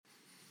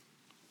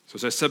So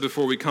as I said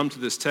before, we come to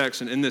this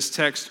text, and in this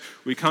text,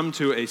 we come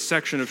to a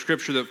section of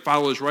Scripture that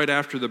follows right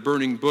after the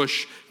burning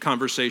bush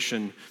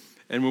conversation.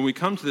 And when we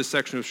come to this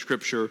section of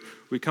Scripture,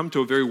 we come to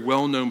a very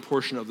well-known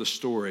portion of the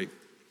story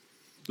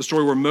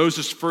where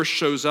Moses first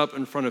shows up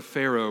in front of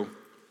Pharaoh,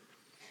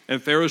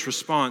 and Pharaoh's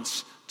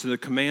response to the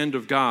command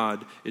of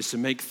God is to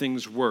make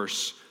things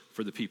worse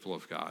for the people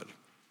of God.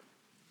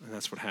 And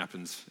that's what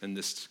happens in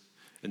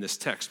this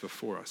text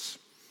before us.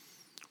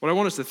 What I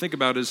want us to think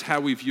about is how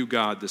we view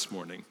God this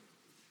morning.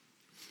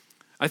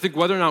 I think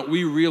whether or not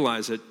we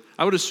realize it,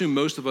 I would assume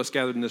most of us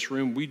gathered in this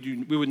room,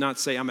 we would not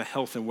say, I'm a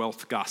health and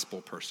wealth gospel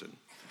person.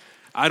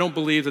 I don't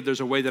believe that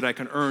there's a way that I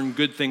can earn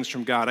good things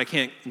from God. I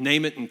can't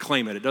name it and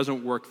claim it. It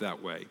doesn't work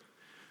that way.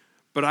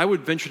 But I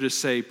would venture to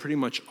say pretty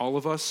much all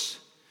of us,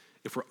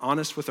 if we're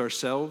honest with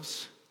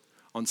ourselves,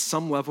 on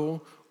some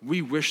level,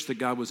 we wish that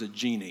God was a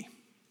genie,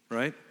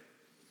 right?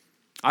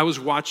 I was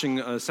watching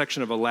a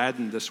section of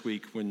Aladdin this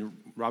week when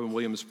Robin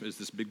Williams is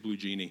this big blue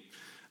genie.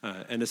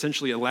 And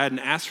essentially Aladdin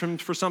asked him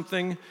for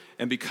something,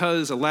 and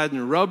because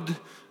Aladdin rubbed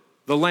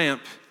the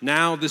lamp,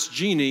 now this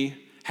genie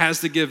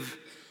has to give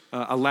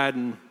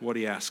Aladdin what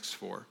he asks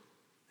for.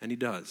 And he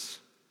does.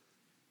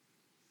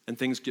 And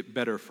things get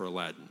better for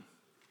Aladdin.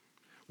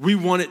 We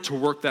want it to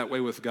work that way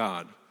with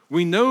God.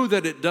 We know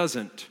that it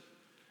doesn't,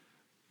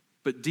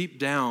 but deep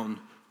down,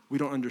 we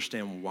don't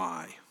understand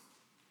why.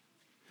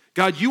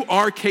 God, you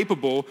are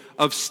capable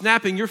of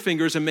snapping your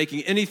fingers and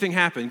making anything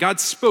happen. God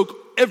spoke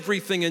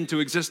everything into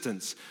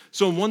existence.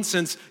 So in one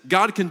sense,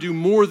 God can do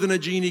more than a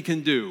genie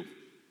can do.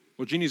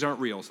 Well, genies aren't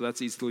real, so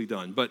that's easily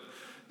done. But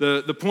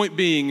the point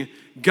being,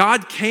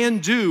 God can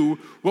do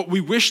what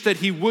we wish that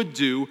he would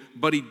do,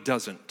 but he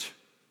doesn't,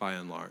 by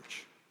and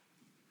large.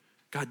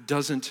 God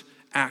doesn't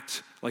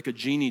act like a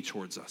genie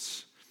towards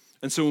us.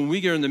 And so when we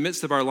get in the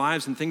midst of our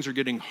lives and things are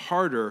getting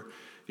harder,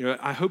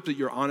 I hope that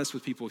you're honest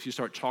with people if you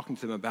start talking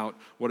to them about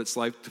what it's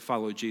like to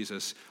follow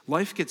Jesus.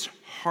 Life gets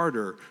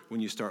harder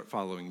when you start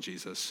following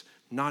Jesus,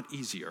 not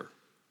easier.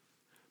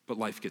 But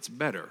life gets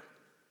better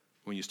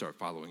when you start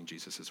following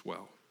Jesus as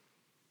well.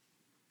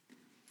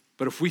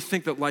 But if we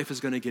think that life is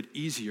going to get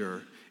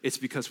easier, it's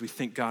because we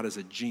think God is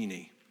a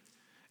genie.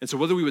 And so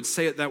whether we would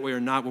say it that way or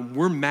not, when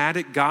we're mad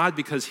at God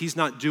because he's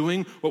not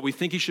doing what we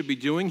think he should be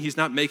doing, he's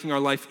not making our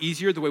life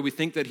easier the way we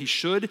think that he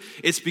should,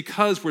 it's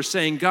because we're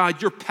saying,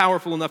 God, you're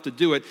powerful enough to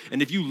do it,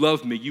 and if you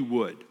love me, you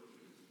would.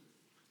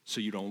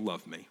 So you don't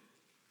love me.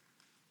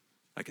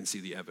 I can see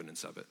the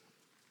evidence of it.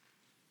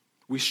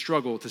 We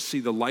struggle to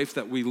see the life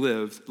that we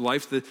live,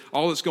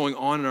 all that's going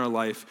on in our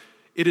life.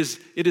 It is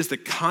the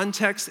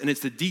context and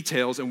it's the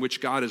details in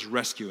which God is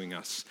rescuing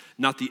us,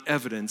 not the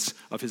evidence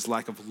of his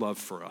lack of love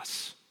for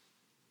us.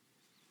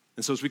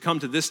 And so as we come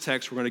to this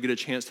text, we're going to get a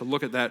chance to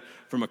look at that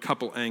from a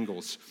couple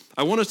angles.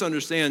 I want us to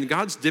understand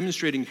God's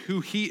demonstrating who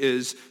he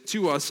is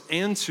to us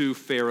and to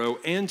Pharaoh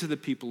and to the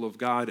people of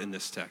God in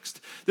this text.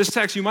 This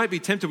text, you might be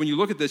tempted when you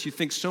look at this, you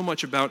think so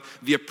much about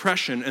the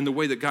oppression and the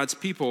way that God's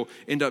people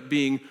end up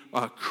being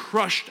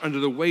crushed under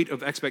the weight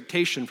of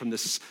expectation from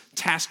this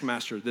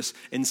taskmaster, this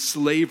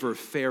enslaver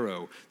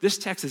Pharaoh. This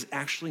text is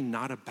actually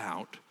not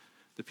about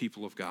the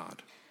people of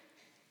God.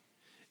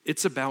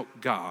 It's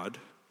about God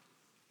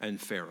and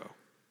Pharaoh.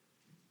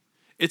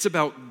 It's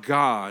about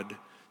God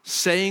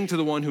saying to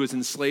the one who has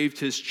enslaved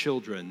his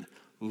children,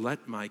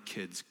 let my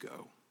kids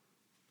go.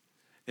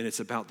 And it's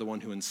about the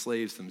one who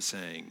enslaves them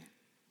saying,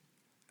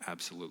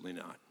 absolutely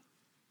not.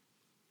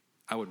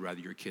 I would rather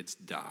your kids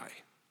die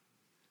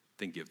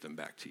than give them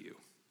back to you.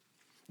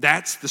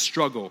 That's the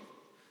struggle.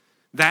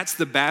 That's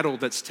the battle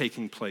that's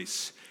taking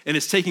place. And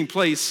it's taking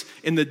place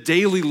in the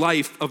daily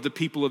life of the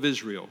people of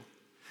Israel.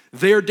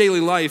 Their daily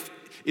life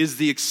is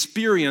the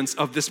experience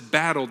of this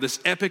battle,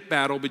 this epic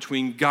battle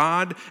between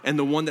God and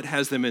the one that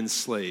has them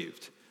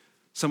enslaved.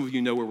 Some of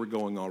you know where we're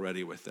going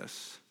already with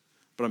this,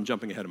 but I'm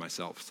jumping ahead of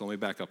myself, so let me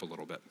back up a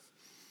little bit.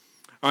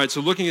 All right,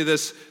 so looking at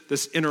this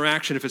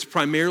interaction, if it's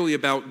primarily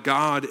about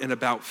God and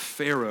about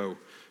Pharaoh,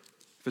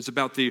 if it's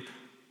about the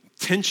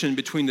tension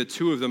between the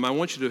two of them, I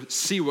want you to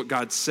see what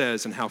God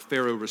says and how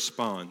Pharaoh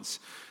responds.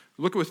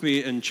 Look with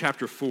me in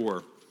chapter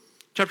 4.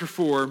 Chapter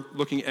 4,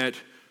 looking at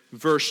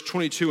verse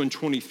 22 and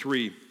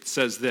 23,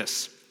 says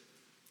this.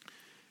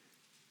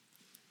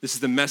 This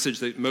is the message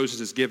that Moses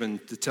is given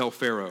to tell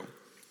Pharaoh.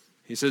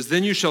 He says,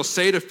 then you shall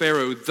say to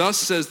Pharaoh, thus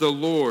says the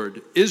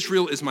Lord,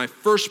 Israel is my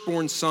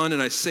firstborn son,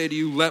 and I say to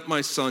you, let my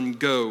son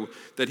go,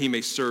 that he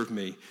may serve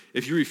me.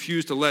 If you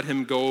refuse to let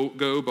him go,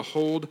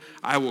 behold,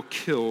 I will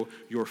kill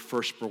your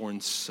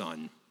firstborn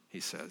son, he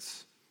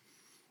says.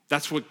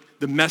 That's what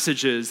the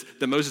message is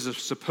that Moses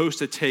is supposed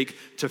to take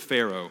to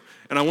Pharaoh.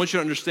 And I want you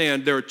to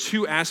understand there are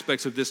two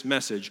aspects of this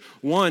message.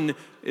 One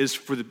is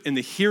in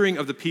the hearing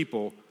of the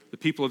people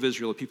of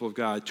Israel, the people of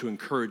God, to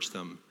encourage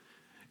them.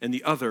 And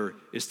the other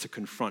is to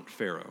confront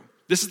Pharaoh.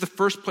 This is the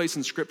first place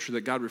in Scripture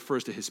that God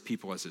refers to his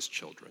people as his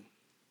children,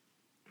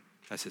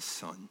 as his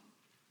son.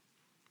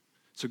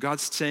 So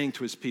God's saying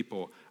to his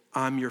people,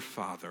 I'm your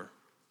father,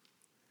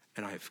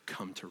 and I have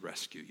come to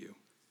rescue you.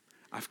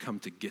 I've come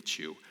to get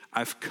you.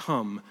 I've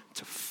come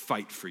to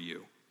fight for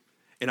you.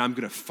 and I'm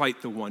going to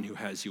fight the one who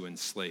has you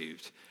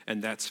enslaved.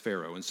 And that's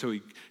Pharaoh. And so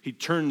he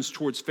turns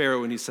towards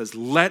Pharaoh and he says,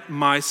 let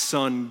my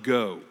son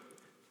go.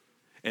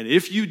 And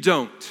if you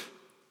don't,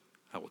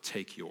 I will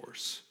take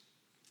yours.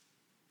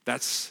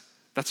 That's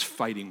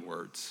fighting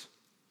words.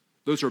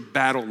 Those are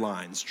battle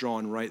lines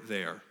drawn right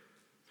there.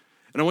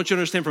 And I want you to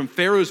understand from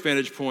Pharaoh's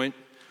vantage point,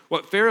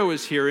 what Pharaoh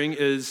is hearing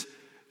is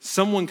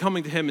someone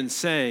coming to him and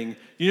saying,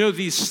 you know,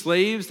 these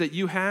slaves that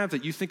you have,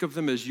 that you think of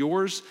them as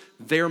yours,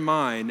 they're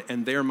mine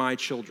and they're my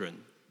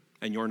children,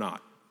 and you're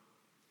not.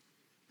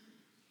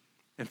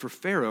 And for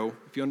Pharaoh,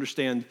 if you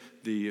understand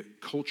the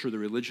culture, the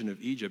religion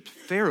of Egypt,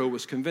 Pharaoh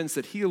was convinced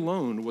that he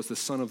alone was the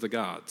son of the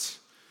gods.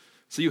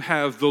 So you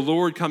have the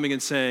Lord coming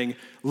and saying,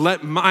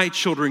 let my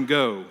children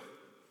go,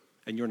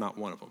 and you're not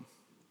one of them.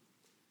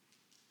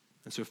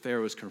 And so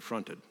Pharaoh is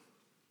confronted.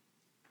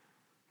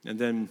 And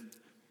then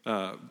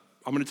I'm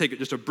going to take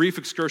just a brief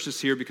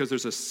excursus here because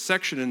there's a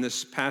section in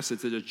this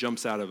passage that just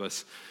jumps out of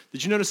us.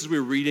 Did you notice as we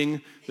were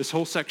reading this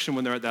whole section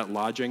when they're at that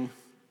lodging,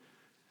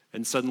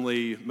 and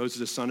suddenly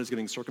Moses' son is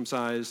getting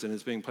circumcised and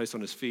is being placed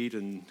on his feet,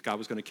 and God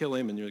was going to kill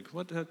him, and you're like,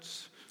 what?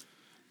 That's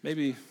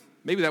maybe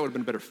that would have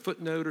been a better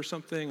footnote or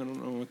something. I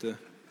don't know what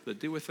to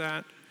do with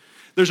that.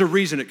 There's a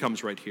reason it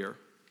comes right here.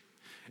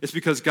 It's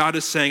because God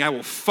is saying, I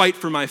will fight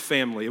for my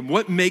family. And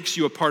what makes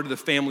you a part of the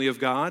family of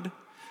God?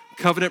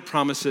 Covenant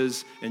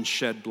promises and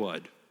shed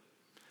blood.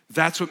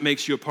 That's what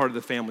makes you a part of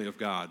the family of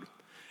God.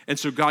 And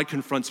so God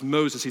confronts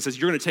Moses. He says,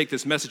 you're going to take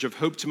this message of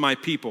hope to my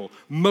people.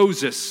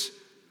 Moses,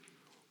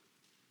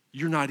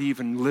 you're not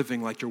even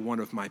living like you're one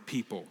of my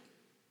people.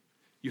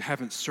 You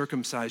haven't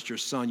circumcised your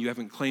son. You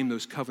haven't claimed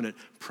those covenant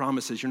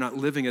promises. You're not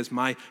living as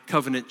my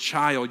covenant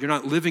child. You're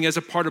not living as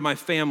a part of my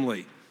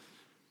family.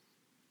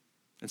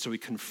 And so he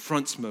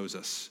confronts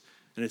Moses.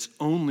 And it's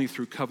only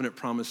through covenant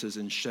promises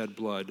and shed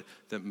blood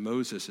that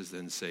Moses is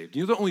then saved.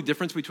 You know the only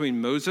difference between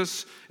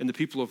Moses and the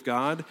people of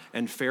God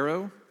and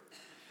Pharaoh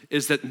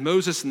is that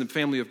Moses and the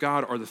family of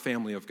God are the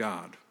family of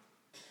God.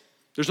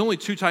 There's only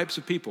two types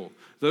of people.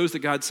 Those that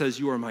God says,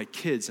 you are my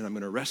kids and I'm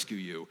going to rescue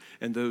you,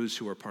 and those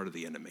who are part of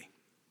the enemy.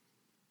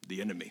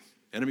 The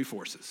enemy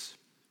forces.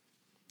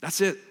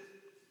 That's it.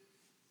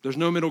 There's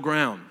no middle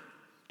ground.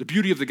 The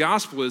beauty of the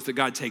gospel is that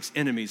God takes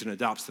enemies and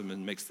adopts them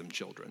and makes them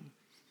children.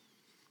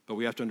 But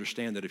we have to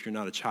understand that if you're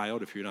not a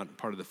child, if you're not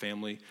part of the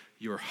family,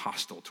 you're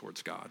hostile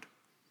towards God.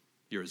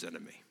 You're his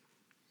enemy.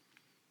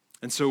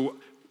 And so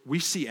we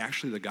see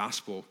actually the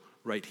gospel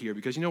right here,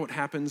 because you know what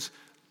happens?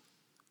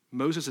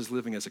 Moses is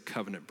living as a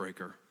covenant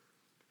breaker.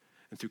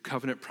 And through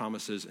covenant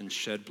promises and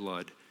shed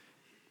blood,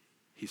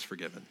 he's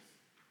forgiven.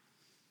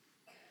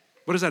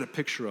 What is that a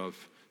picture of?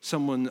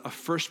 Someone, a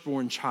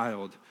firstborn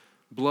child,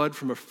 blood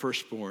from a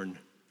firstborn,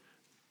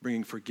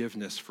 bringing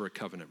forgiveness for a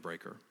covenant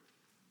breaker.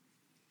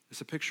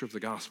 It's a picture of the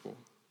gospel,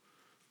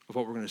 of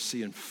what we're going to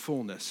see in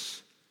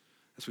fullness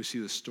as we see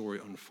the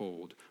story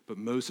unfold. But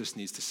Moses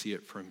needs to see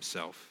it for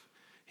himself.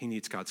 He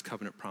needs God's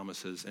covenant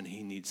promises, and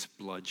he needs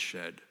blood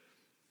shed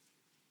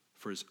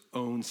for his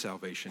own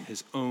salvation,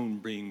 his own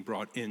being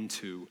brought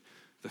into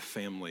the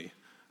family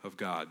of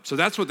God. So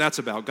that's what that's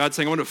about. God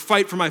saying, I want to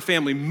fight for my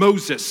family.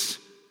 Moses,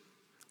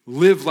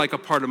 live like a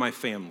part of my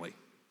family.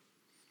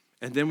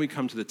 And then we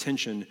come to the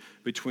tension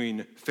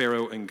between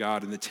Pharaoh and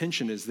God. And the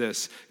tension is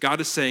this. God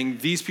is saying,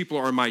 these people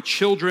are my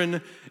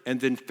children. And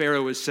then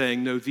Pharaoh is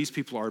saying, no, these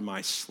people are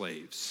my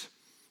slaves.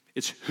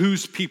 It's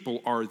whose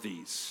people are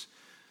these?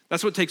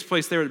 That's what takes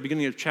place there at the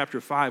beginning of chapter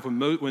 5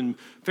 when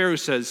Pharaoh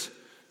says,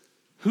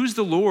 who's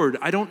the Lord?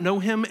 I don't know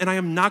him, and I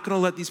am not going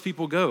to let these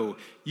people go.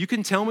 You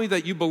can tell me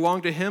that you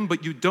belong to him,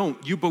 but you don't.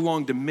 You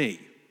belong to me.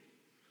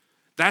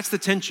 That's the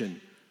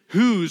tension.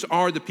 Whose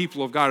are the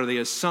people of God? Are they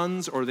his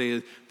sons, or are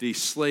they the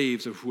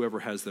slaves of whoever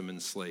has them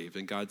enslaved?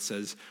 And God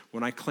says,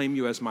 when I claim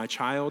you as my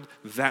child,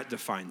 that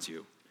defines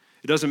you.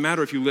 It doesn't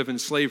matter if you live in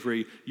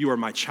slavery, you are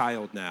my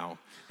child now,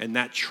 and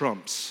that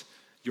trumps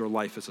your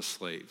life as a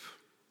slave.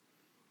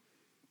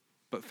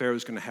 But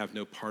Pharaoh's going to have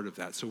no part of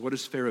that. So what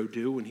does Pharaoh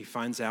do when he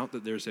finds out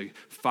that there's a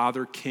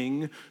father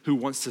king who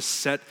wants to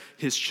set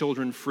his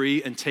children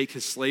free and take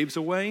his slaves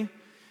away?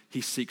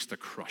 He seeks to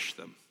crush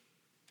them.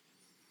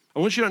 I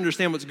want you to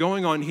understand what's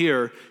going on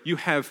here. You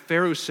have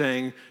Pharaoh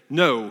saying,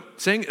 no,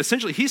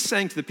 essentially he's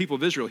saying to the people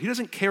of Israel, he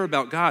doesn't care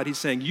about God. He's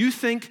saying, you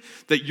think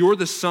that you're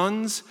the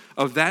sons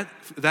of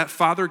that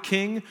father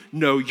king?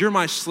 No, you're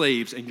my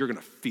slaves and you're going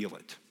to feel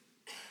it.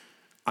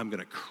 I'm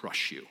going to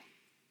crush you.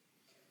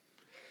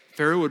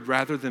 Pharaoh would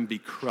rather them be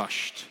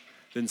crushed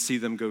than see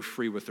them go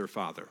free with their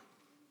father.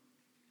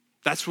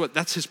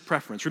 That's his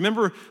preference.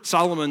 Remember,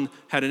 Solomon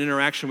had an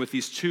interaction with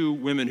these two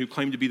women who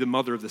claimed to be the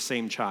mother of the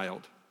same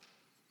child.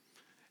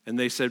 And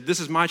they said,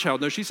 this is my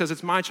child. No, she says,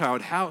 it's my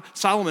child.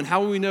 Solomon,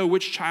 how will we know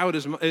which child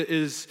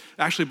is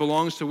actually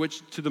belongs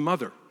to the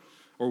mother?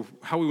 Or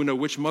how will we know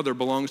which mother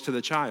belongs to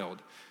the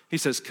child? He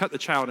says, cut the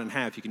child in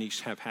half. You can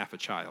each have half a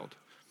child.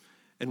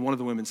 And one of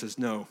the women says,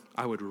 no,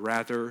 I would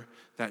rather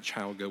that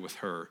child go with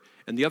her.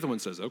 And the other one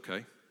says,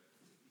 okay.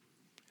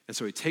 And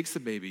so he takes the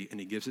baby and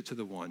he gives it to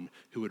the one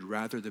who would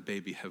rather the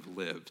baby have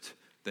lived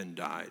than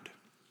died.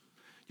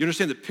 You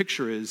understand the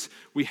picture is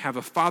we have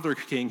a father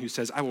king who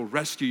says, I will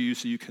rescue you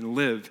so you can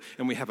live.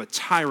 And we have a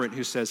tyrant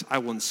who says, I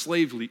will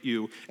enslave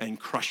you and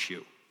crush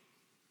you.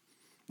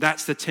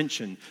 That's the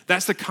tension.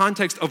 That's the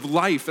context of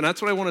life. And that's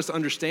what I want us to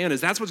understand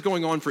is that's what's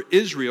going on for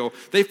Israel.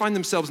 They find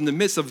themselves in the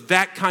midst of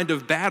that kind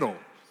of battle,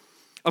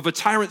 of a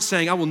tyrant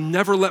saying, I will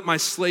never let my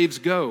slaves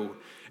go.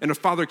 And a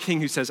father king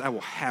who says, I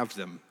will have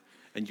them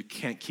and you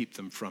can't keep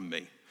them from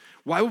me.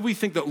 Why would we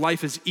think that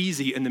life is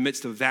easy in the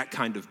midst of that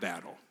kind of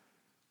battle?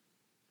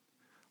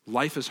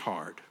 Life is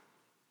hard.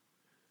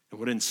 And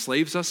what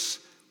enslaves us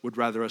would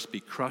rather us be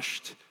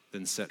crushed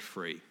than set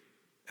free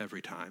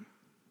every time.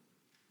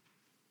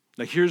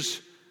 Now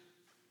here's,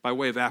 by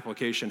way of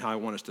application, how I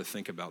want us to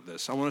think about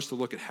this. I want us to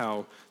look at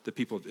how the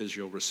people of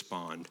Israel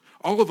respond.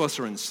 All of us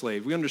are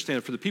enslaved. We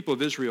understand for the people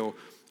of Israel,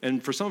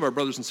 and for some of our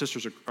brothers and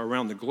sisters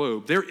around the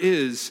globe, there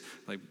is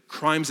like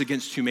crimes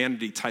against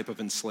humanity type of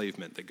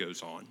enslavement that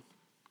goes on.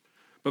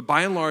 But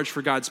by and large,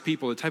 for God's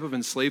people, the type of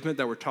enslavement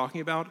that we're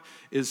talking about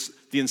is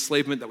the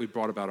enslavement that we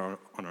brought about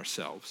on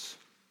ourselves.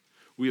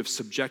 We have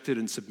subjected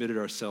and submitted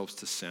ourselves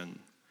to sin,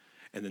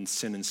 and then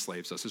sin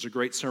enslaves us. There's a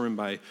great sermon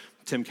by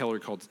Tim Keller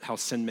called How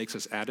Sin Makes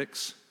Us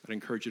Addicts. I'd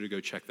encourage you to go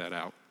check that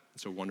out.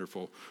 It's a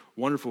wonderful,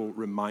 wonderful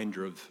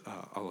reminder of,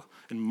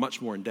 and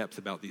much more in depth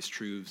about these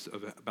truths,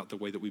 about the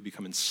way that we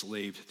become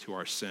enslaved to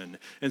our sin.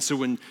 And so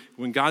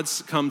when God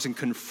comes and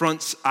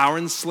confronts our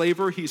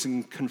enslaver, he's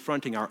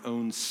confronting our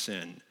own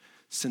sin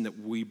that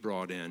we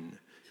brought in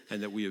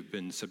and that we have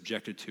been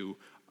subjected to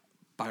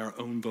by our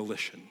own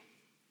volition.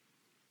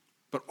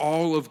 But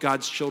all of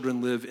God's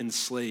children live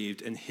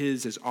enslaved, and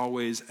his is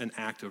always an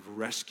act of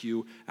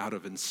rescue out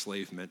of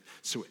enslavement.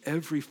 So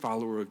every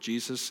follower of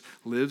Jesus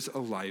lives a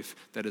life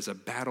that is a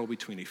battle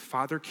between a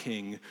father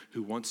king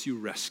who wants you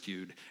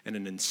rescued and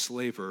an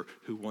enslaver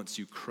who wants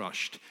you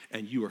crushed,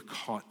 and you are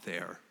caught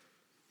there.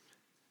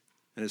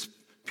 And as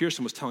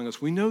Pearson was telling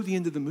us, we know the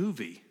end of the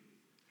movie.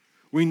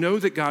 We know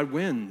that God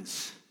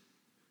wins.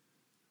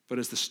 But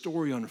as the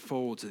story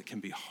unfolds, it can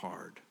be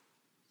hard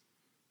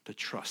to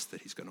trust that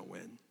he's going to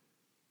win.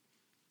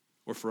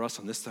 Or for us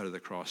on this side of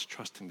the cross,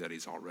 trusting that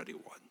he's already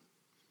won.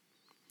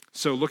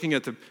 So looking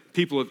at the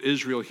people of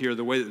Israel here,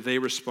 the way that they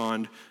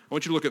respond, I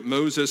want you to look at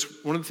Moses.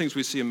 One of the things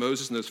we see in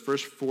Moses in those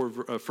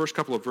first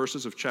couple of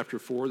verses of chapter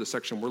 4, the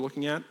section we're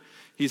looking at,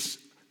 he's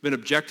been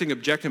objecting.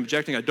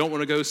 I don't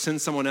want to go, send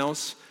someone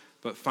else.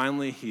 But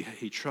finally,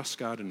 he trusts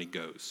God and he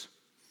goes.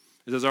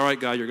 He says, all right,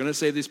 God, you're going to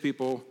save these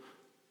people.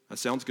 That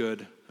sounds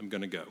good. I'm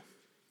going to go.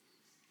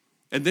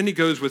 And then he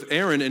goes with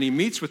Aaron and he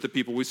meets with the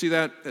people. We see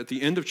that at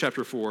the end of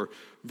chapter 4,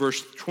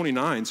 verse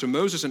 29. So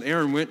Moses and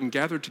Aaron went and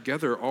gathered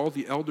together all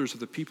the elders of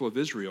the people of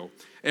Israel.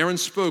 Aaron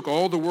spoke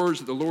all the words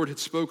that the Lord had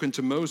spoken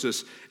to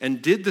Moses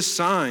and did the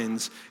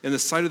signs in the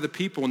sight of the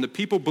people. And the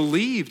people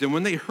believed. And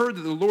when they heard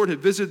that the Lord had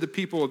visited the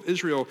people of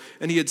Israel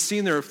and he had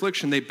seen their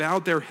affliction, they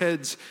bowed their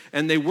heads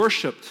and they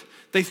worshiped.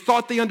 They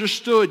thought they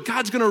understood.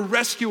 God's going to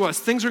rescue us.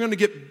 Things are going to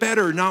get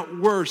better, not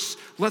worse.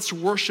 Let's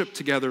worship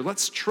together.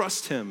 Let's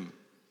trust him.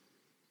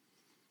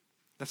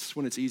 That's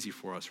when it's easy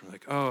for us. We're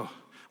like, oh,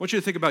 I want you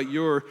to think about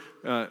your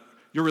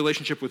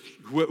relationship with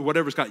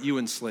whatever's got you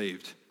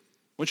enslaved. I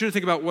want you to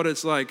think about what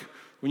it's like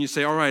when you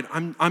say, all right,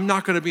 I'm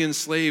not going to be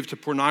enslaved to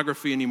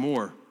pornography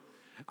anymore.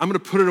 I'm going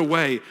to put it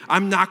away.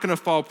 I'm not going to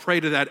fall prey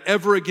to that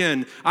ever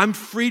again. I'm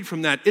freed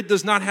from that. It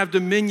does not have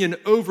dominion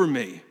over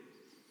me.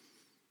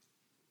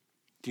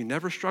 Do you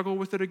never struggle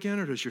with it again,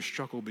 or does your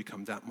struggle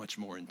become that much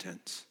more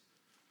intense?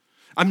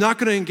 I'm not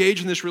going to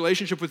engage in this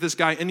relationship with this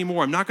guy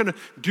anymore. I'm not going to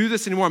do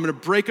this anymore. I'm going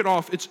to break it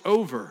off. It's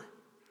over.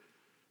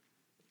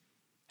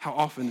 How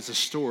often is a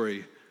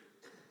story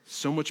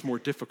so much more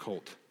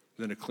difficult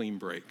than a clean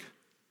break?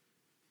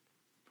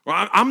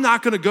 Well, I'm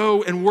not going to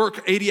go and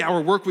work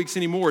 80-hour work weeks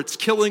anymore. It's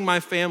killing my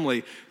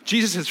family.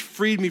 Jesus has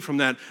freed me from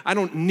that. I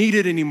don't need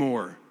it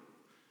anymore.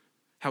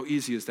 How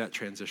easy is that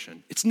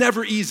transition? It's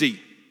never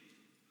easy.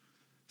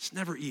 It's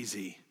never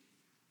easy.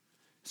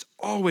 It's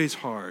always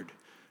hard.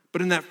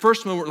 But in that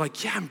first moment, we're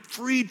like, yeah, I'm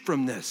freed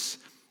from this.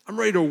 I'm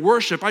ready to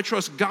worship. I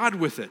trust God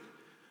with it.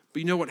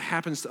 But you know what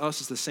happens to us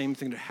is the same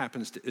thing that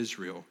happens to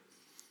Israel.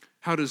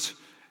 How do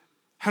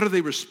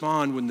they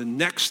respond when the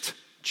next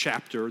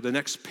chapter, the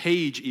next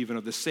page even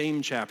of the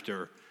same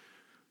chapter,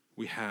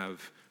 we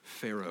have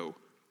Pharaoh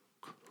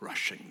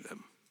crushing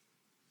them?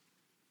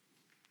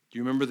 Do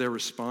you remember their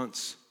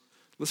response?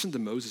 Listen to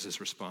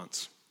Moses'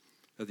 response.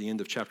 At the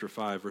end of chapter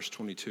 5, verse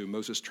 22,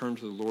 Moses turned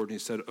to the Lord and he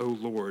said, "O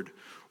Lord,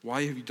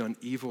 why have you done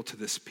evil to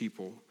this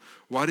people?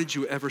 Why did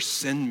you ever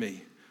send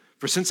me?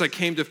 For since I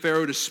came to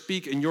Pharaoh to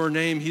speak in your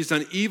name, he's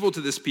done evil to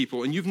this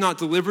people, and you've not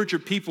delivered your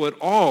people at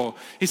all."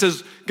 He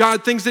says,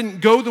 God, things didn't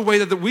go the way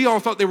that we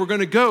all thought they were going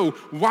to go.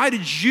 Why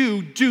did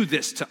you do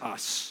this to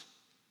us?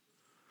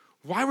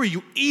 Why were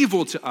you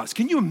evil to us?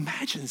 Can you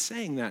imagine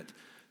saying that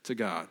to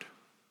God?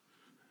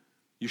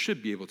 You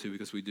should be able to,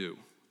 because we do.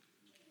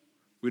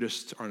 We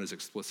just aren't as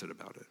explicit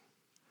about it.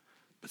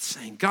 But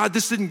saying, God,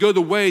 this didn't go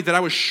the way that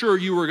I was sure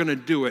you were going to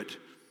do it.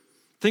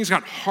 Things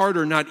got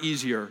harder, not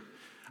easier.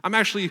 I'm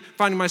actually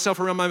finding myself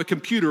around my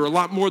computer a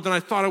lot more than I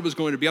thought I was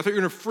going to be. I thought you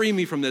were going to free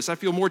me from this. I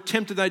feel more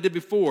tempted than I did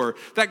before.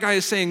 That guy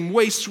is saying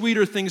way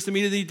sweeter things to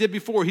me than he did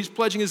before. He's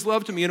pledging his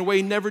love to me in a way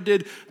he never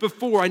did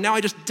before. Now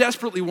I just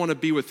desperately want to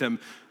be with him.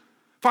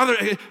 Father,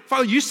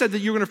 you said that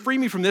you were going to free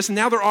me from this, and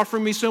now they're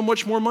offering me so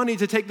much more money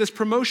to take this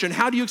promotion.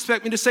 How do you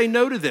expect me to say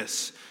no to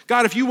this?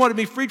 God, if you wanted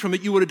me freed from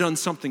it, you would have done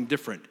something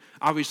different.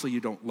 Obviously, you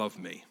don't love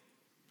me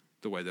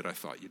the way that I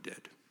thought you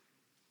did.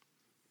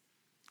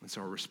 And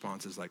so our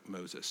response is like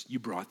Moses. You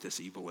brought this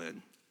evil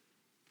in.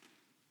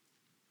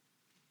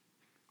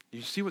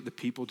 You see what the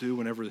people do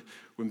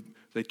when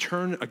they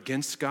turn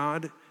against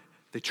God,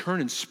 they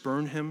turn and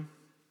spurn him.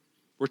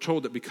 We're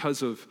told that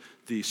because of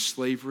the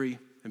slavery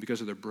and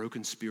because of their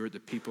broken spirit, the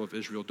people of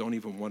Israel don't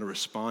even want to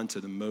respond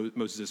to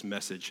Moses'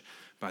 message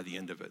by the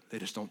end of it. They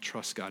just don't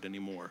trust God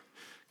anymore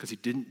because he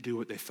didn't do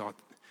what they thought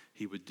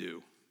he would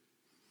do.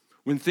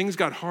 When things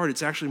got hard,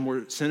 it's actually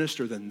more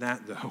sinister than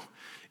that, though.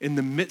 In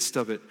the midst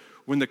of it,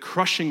 when the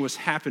crushing was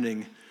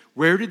happening,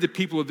 where did the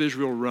people of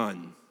Israel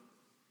run?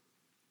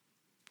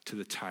 To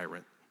the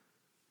tyrant.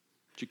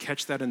 Did you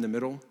catch that in the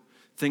middle?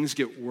 Things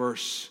get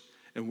worse.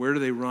 And where do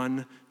they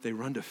run? They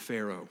run to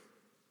Pharaoh,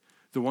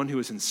 the one who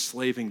is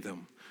enslaving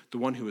them, the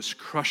one who is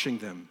crushing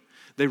them.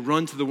 They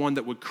run to the one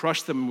that would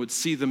crush them and would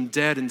see them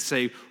dead and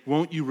say,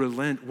 won't you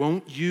relent?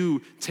 Won't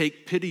you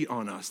take pity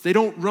on us? They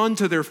don't run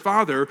to their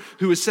father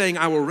who is saying,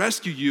 I will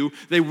rescue you.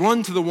 They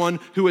run to the one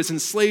who has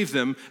enslaved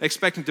them,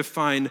 expecting to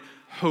find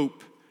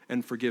hope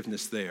and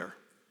forgiveness there.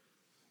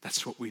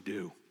 That's what we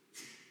do.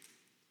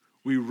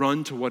 We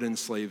run to what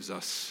enslaves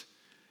us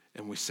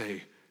and we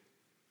say,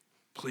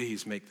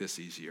 please make this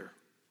easier.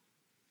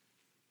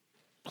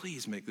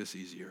 Please make this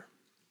easier.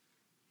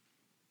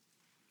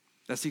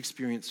 That's the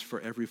experience for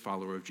every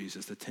follower of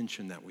Jesus, the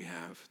tension that we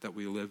have, that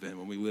we live in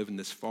when we live in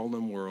this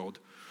fallen world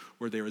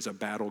where there is a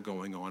battle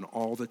going on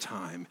all the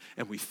time,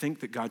 and we think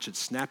that God should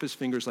snap his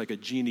fingers like a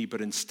genie, but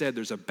instead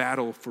there's a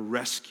battle for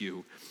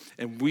rescue,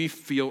 and we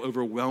feel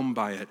overwhelmed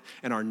by it,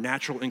 and our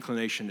natural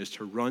inclination is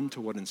to run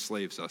to what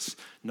enslaves us,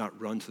 not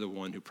run to the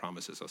one who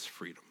promises us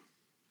freedom.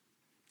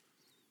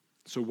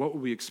 So what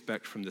would we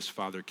expect from this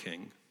Father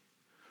King?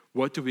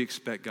 What do we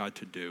expect God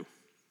to do?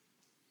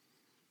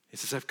 He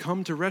says, I've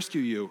come to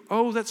rescue you.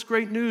 Oh, that's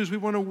great news. We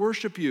want to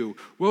worship you.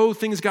 Whoa,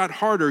 things got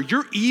harder.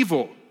 You're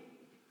evil.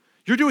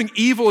 You're doing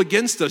evil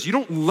against us. You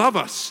don't love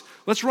us.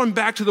 Let's run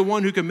back to the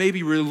one who can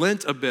maybe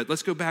relent a bit.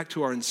 Let's go back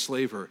to our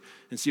enslaver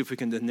and see if we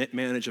can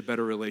manage a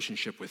better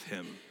relationship with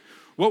him.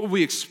 What would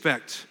we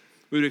expect?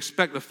 We would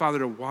expect the Father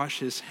to wash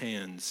his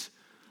hands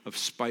of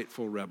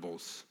spiteful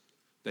rebels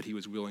that he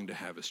was willing to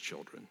have as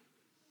children.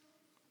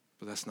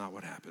 But that's not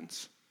what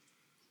happens.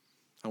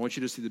 I want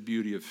you to see the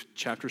beauty of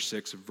chapter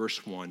 6 of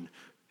verse 1.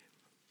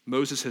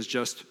 Moses has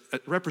just, a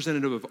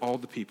representative of all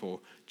the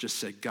people, just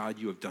said, God,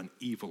 you have done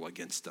evil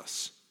against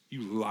us.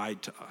 You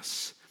lied to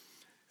us.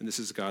 And this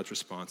is God's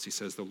response. He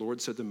says, the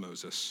Lord said to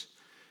Moses,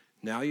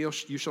 now you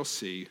shall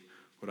see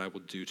what I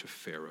will do to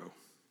Pharaoh.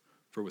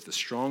 For with a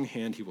strong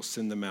hand he will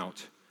send them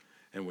out,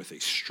 and with a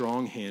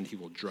strong hand he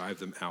will drive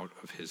them out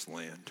of his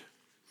land.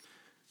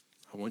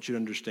 I want you to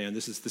understand,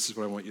 this is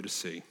what I want you to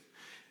see.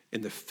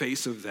 In the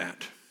face of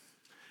that,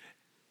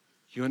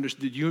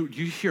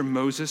 you hear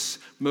Moses?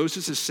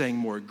 Moses is saying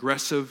more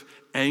aggressive,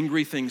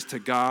 angry things to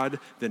God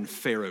than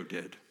Pharaoh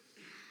did.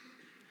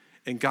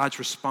 And God's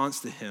response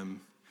to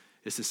him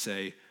is to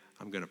say,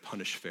 I'm going to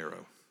punish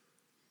Pharaoh.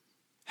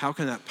 How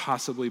can that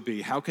possibly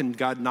be? How can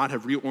God not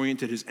have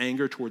reoriented his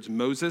anger towards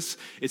Moses?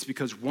 It's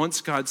because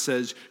once God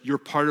says, you're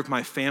part of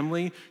my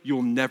family,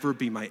 you'll never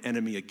be my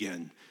enemy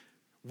again.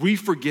 We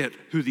forget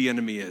who the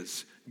enemy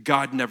is.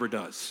 God never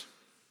does.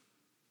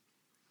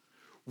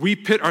 We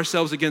pit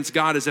ourselves against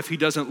God as if he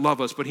doesn't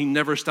love us, but he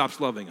never stops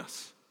loving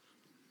us.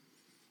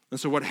 And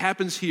so what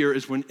happens here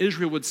is when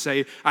Israel would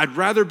say, I'd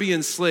rather be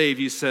enslaved,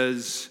 he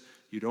says,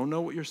 you don't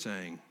know what you're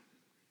saying.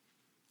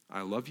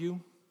 I love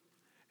you,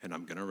 and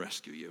I'm going to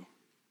rescue you.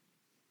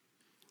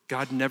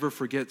 God never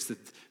forgets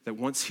that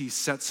once he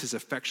sets his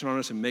affection on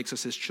us and makes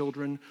us his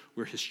children,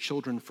 we're his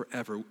children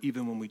forever,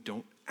 even when we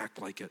don't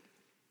act like it,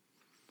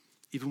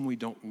 even when we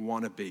don't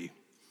want to be.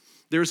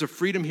 There's a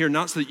freedom here,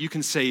 not so that you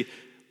can say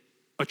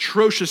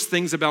atrocious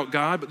things about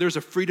God, but there's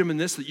a freedom in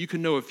this that you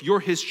can know if you're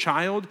his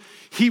child,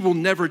 he will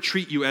never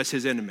treat you as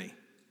his enemy,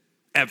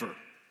 ever.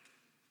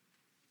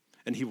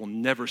 And he will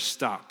never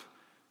stop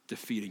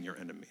defeating your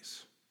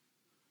enemies,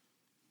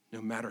 no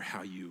matter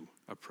how you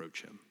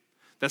approach him.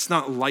 That's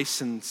not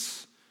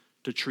license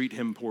to treat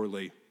him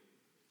poorly,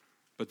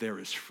 but there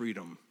is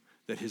freedom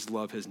that his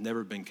love has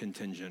never been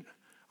contingent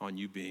on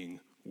you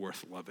being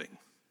worth loving.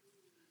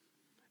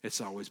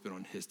 It's always been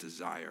on his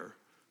desire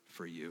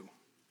for you.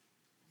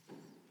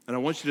 And I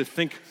want you to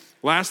think,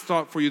 last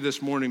thought for you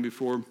this morning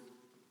before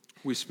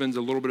we spend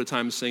a little bit of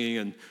time singing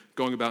and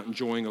going about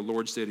enjoying a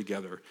Lord's Day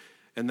together.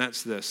 And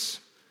that's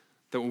this,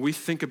 that when we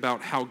think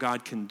about how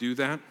God can do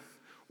that,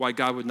 why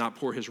God would not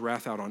pour his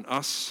wrath out on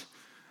us,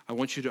 I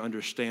want you to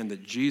understand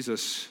that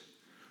Jesus,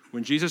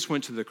 when Jesus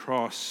went to the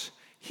cross,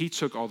 He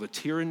took all the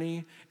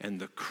tyranny and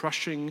the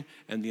crushing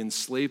and the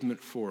enslavement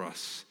for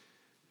us.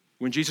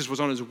 When Jesus was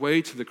on his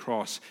way to the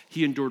cross,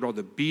 he endured all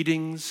the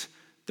beatings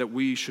that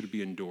we should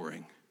be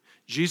enduring.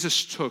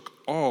 Jesus took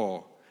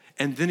all,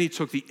 and then he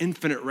took the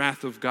infinite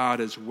wrath of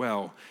God as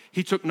well.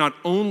 He took not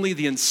only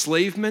the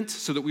enslavement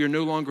so that we are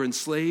no longer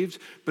enslaved,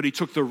 but he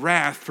took the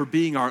wrath for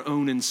being our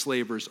own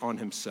enslavers on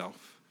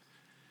himself.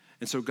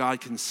 And so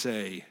God can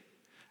say,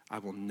 I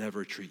will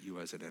never treat you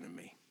as an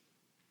enemy.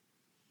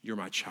 You're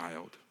my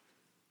child,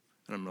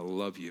 and I'm going to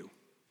love you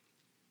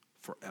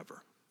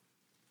forever.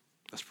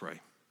 Let's pray.